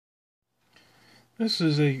This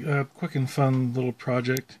is a quick and fun little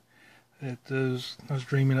project that I was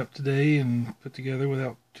dreaming up today and put together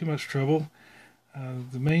without too much trouble.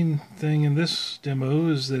 The main thing in this demo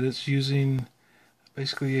is that it's using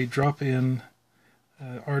basically a drop-in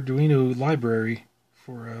Arduino library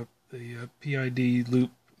for the PID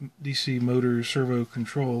loop DC motor servo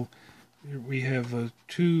control. Here we have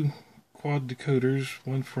two quad decoders,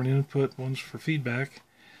 one for an input, one's for feedback,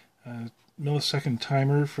 millisecond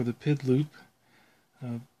timer for the PID loop,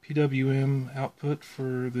 PWM output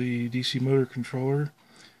for the DC motor controller,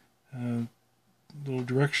 little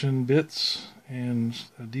direction bits, and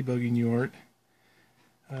debugging UART.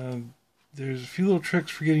 There's a few little tricks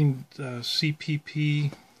for getting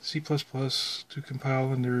CPP, C++ to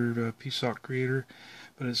compile under PSoC creator,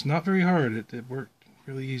 but it's not very hard. It worked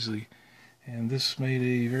really easily. And this made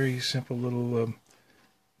a very simple little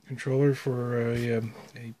controller for a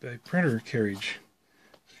printer carriage.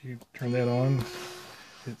 So you turn that on,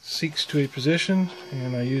 it seeks to a position,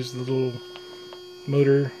 and I used the little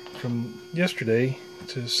motor from yesterday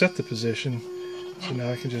to set the position. So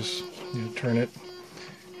now I can just turn it,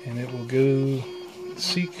 and it will go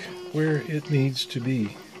seek where it needs to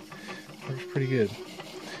be. Works pretty good.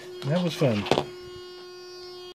 And that was fun.